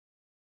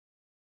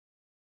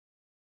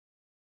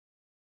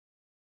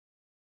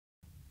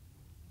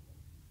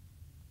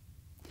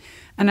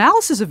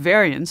Analysis of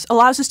variance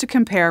allows us to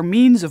compare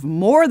means of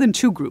more than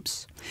two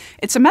groups.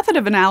 It's a method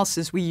of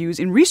analysis we use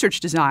in research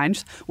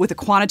designs with a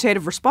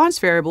quantitative response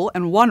variable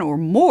and one or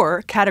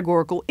more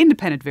categorical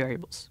independent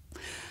variables.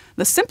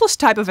 The simplest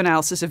type of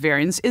analysis of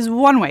variance is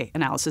one-way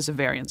analysis of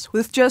variance,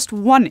 with just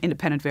one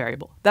independent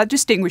variable that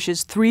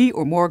distinguishes three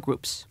or more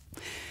groups.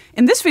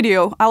 In this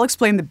video, I'll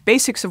explain the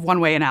basics of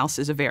one-way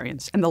analysis of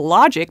variance and the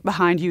logic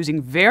behind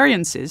using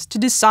variances to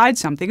decide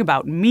something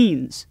about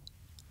means.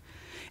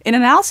 In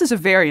analysis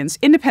of variance,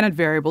 independent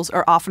variables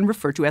are often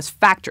referred to as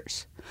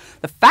factors.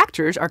 The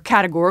factors are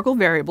categorical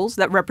variables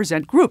that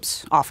represent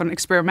groups, often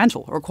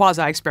experimental or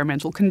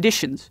quasi-experimental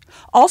conditions,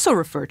 also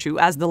referred to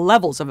as the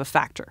levels of a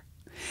factor.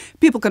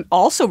 People can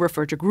also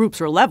refer to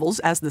groups or levels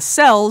as the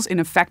cells in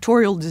a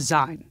factorial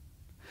design.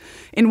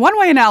 In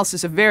one-way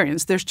analysis of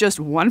variance, there's just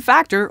one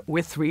factor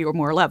with three or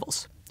more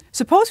levels.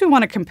 Suppose we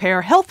want to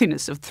compare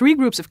healthiness of three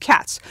groups of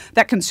cats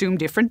that consume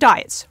different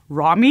diets: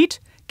 raw meat,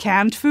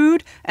 canned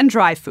food, and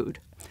dry food.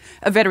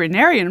 A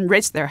veterinarian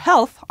rates their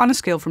health on a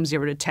scale from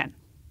 0 to 10.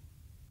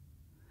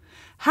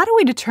 How do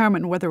we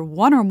determine whether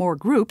one or more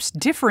groups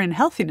differ in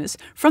healthiness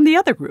from the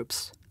other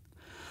groups?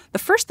 The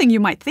first thing you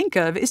might think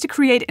of is to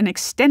create an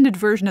extended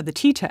version of the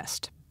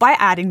t-test by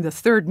adding the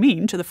third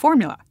mean to the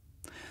formula.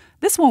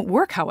 This won't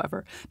work,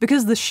 however,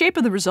 because the shape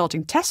of the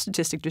resulting test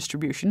statistic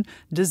distribution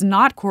does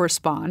not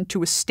correspond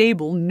to a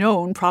stable,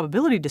 known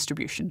probability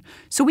distribution,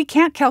 so we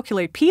can't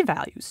calculate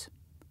p-values.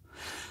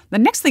 The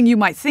next thing you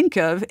might think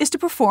of is to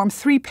perform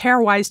three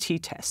pairwise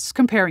t-tests,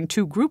 comparing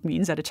two group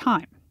means at a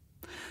time.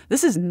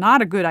 This is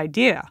not a good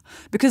idea,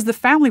 because the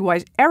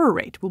family-wise error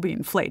rate will be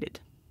inflated.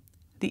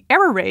 The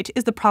error rate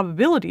is the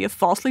probability of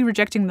falsely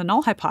rejecting the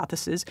null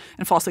hypothesis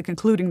and falsely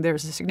concluding there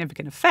is a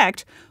significant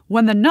effect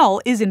when the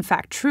null is in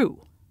fact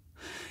true.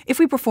 If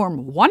we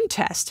perform one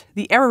test,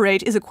 the error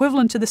rate is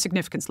equivalent to the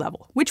significance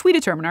level, which we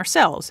determine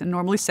ourselves and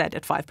normally set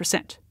at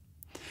 5%.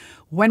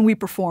 When we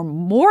perform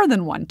more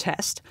than one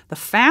test, the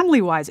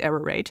family-wise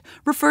error rate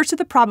refers to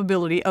the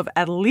probability of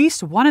at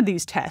least one of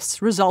these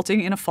tests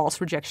resulting in a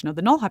false rejection of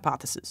the null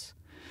hypothesis.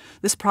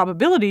 This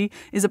probability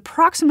is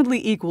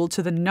approximately equal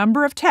to the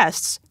number of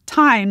tests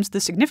times the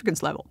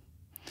significance level.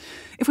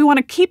 If we want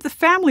to keep the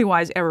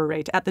family-wise error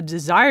rate at the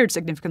desired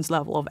significance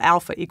level of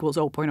alpha equals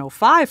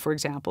 0.05, for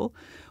example,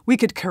 we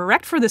could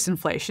correct for this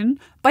inflation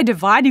by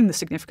dividing the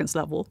significance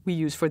level we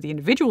use for the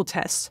individual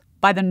tests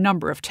by the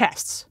number of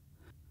tests.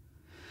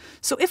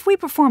 So if we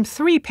perform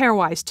three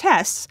pairwise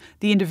tests,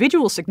 the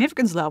individual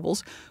significance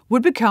levels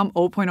would become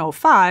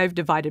 0.05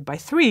 divided by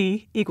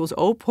 3 equals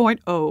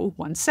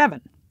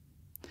 0.017.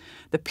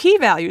 The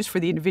p-values for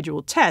the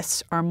individual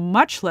tests are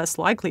much less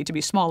likely to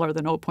be smaller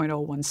than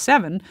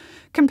 0.017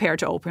 compared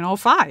to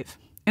 0.05.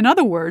 In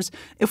other words,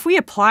 if we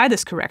apply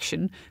this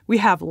correction, we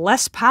have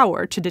less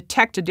power to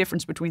detect a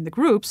difference between the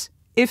groups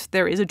if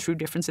there is a true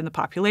difference in the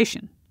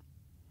population.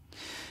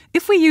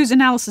 If we use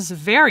analysis of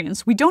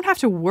variance, we don't have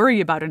to worry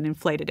about an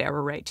inflated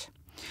error rate.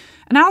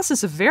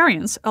 Analysis of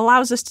variance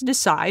allows us to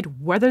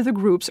decide whether the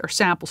groups are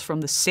samples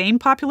from the same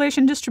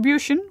population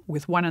distribution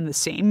with one and the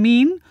same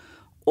mean,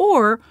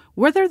 or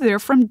whether they're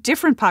from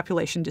different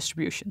population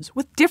distributions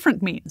with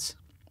different means.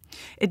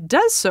 It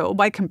does so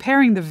by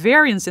comparing the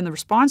variance in the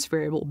response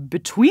variable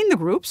between the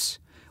groups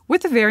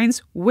with the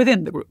variance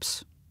within the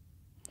groups.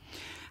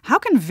 How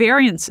can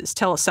variances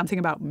tell us something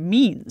about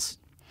means?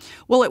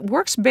 Well, it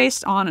works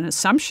based on an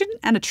assumption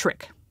and a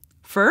trick.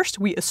 First,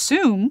 we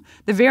assume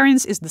the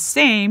variance is the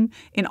same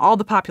in all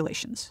the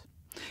populations.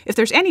 If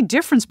there's any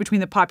difference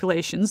between the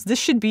populations, this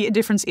should be a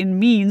difference in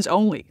means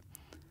only.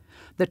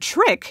 The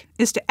trick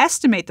is to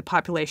estimate the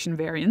population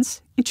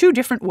variance in two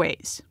different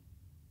ways.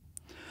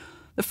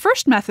 The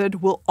first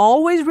method will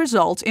always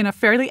result in a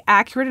fairly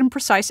accurate and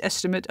precise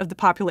estimate of the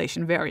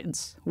population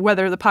variance,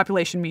 whether the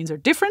population means are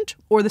different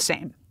or the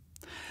same.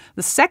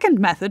 The second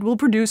method will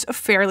produce a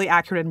fairly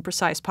accurate and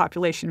precise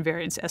population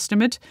variance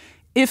estimate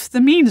if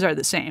the means are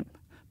the same,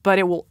 but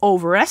it will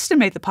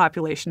overestimate the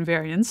population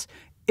variance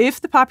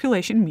if the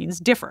population means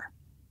differ.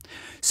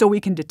 So we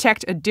can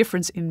detect a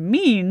difference in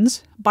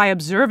means by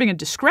observing a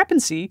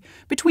discrepancy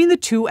between the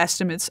two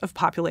estimates of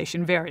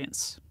population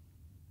variance.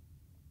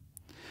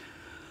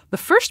 The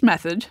first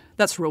method,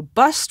 that's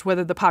robust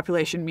whether the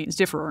population means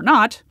differ or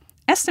not,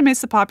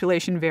 estimates the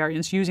population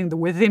variance using the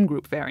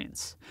within-group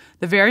variance,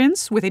 the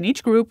variance within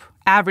each group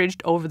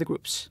averaged over the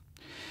groups.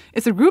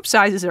 If the group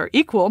sizes are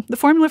equal, the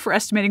formula for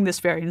estimating this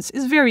variance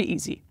is very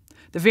easy.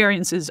 The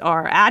variances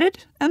are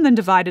added and then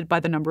divided by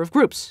the number of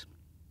groups.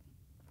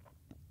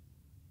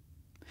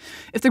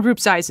 If the group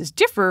sizes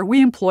differ,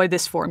 we employ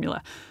this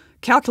formula,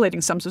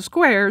 calculating sums of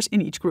squares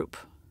in each group.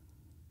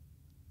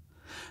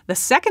 The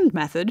second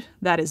method,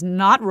 that is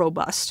not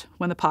robust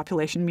when the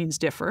population means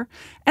differ,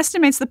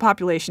 estimates the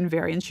population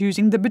variance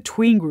using the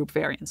between-group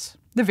variance,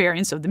 the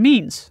variance of the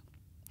means.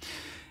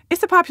 If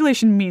the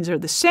population means are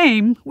the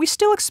same, we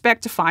still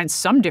expect to find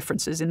some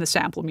differences in the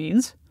sample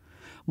means.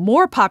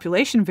 More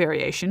population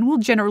variation will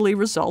generally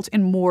result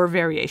in more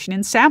variation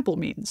in sample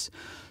means.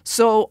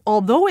 So,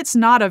 although it's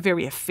not a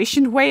very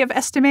efficient way of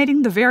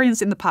estimating the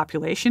variance in the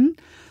population,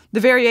 The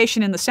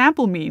variation in the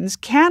sample means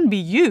can be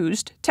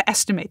used to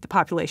estimate the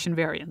population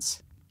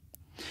variance.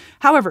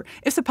 However,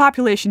 if the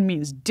population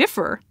means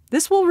differ,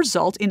 this will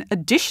result in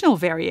additional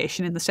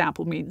variation in the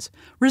sample means,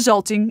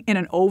 resulting in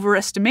an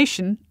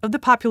overestimation of the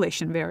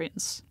population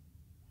variance.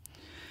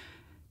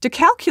 To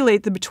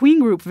calculate the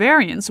between-group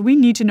variance, we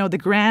need to know the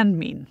grand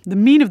mean, the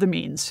mean of the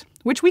means,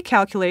 which we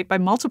calculate by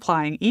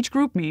multiplying each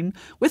group mean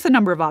with the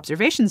number of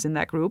observations in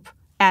that group,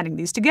 adding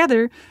these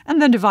together,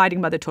 and then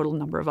dividing by the total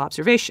number of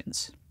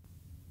observations.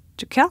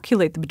 To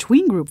calculate the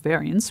between-group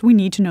variance, we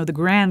need to know the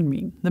grand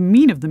mean, the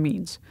mean of the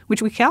means,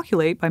 which we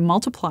calculate by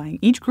multiplying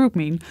each group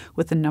mean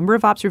with the number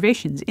of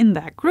observations in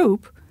that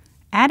group,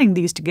 adding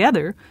these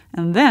together,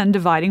 and then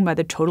dividing by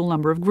the total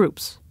number of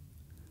groups.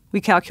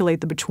 We calculate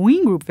the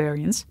between-group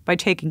variance by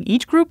taking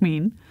each group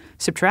mean,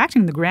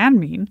 subtracting the grand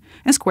mean,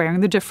 and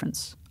squaring the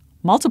difference,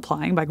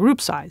 multiplying by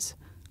group size,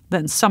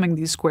 then summing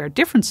these squared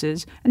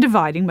differences and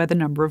dividing by the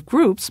number of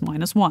groups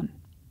minus 1.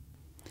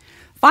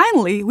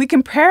 Finally, we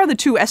compare the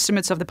two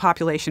estimates of the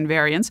population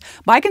variance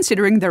by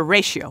considering their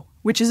ratio,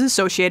 which is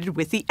associated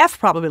with the F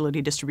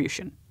probability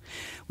distribution.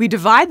 We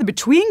divide the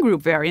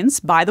between-group variance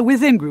by the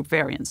within-group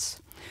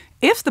variance.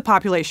 If the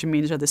population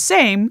means are the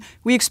same,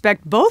 we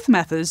expect both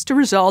methods to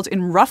result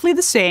in roughly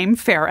the same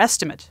fair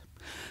estimate.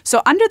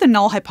 So under the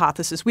null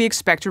hypothesis, we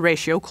expect a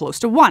ratio close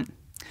to 1.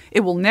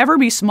 It will never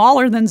be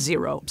smaller than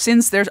 0,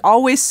 since there's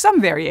always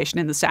some variation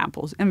in the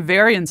samples, and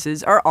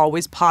variances are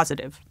always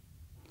positive.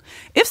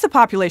 If the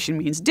population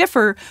means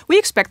differ, we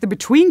expect the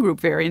between-group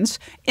variance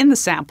in the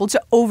sample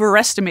to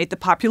overestimate the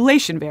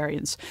population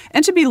variance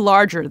and to be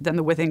larger than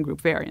the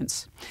within-group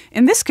variance.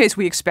 In this case,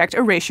 we expect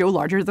a ratio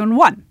larger than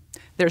 1.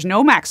 There's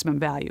no maximum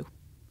value.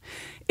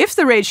 If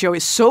the ratio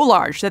is so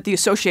large that the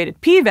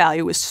associated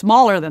p-value is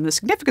smaller than the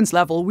significance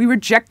level, we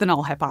reject the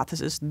null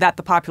hypothesis that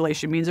the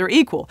population means are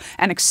equal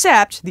and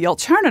accept the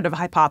alternative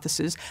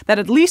hypothesis that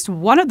at least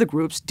one of the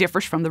groups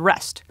differs from the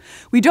rest.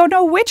 We don't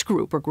know which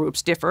group or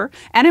groups differ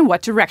and in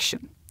what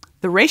direction.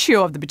 The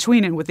ratio of the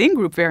between and within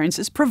group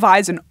variances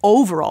provides an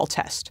overall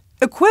test,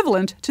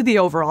 equivalent to the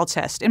overall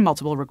test in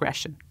multiple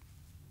regression.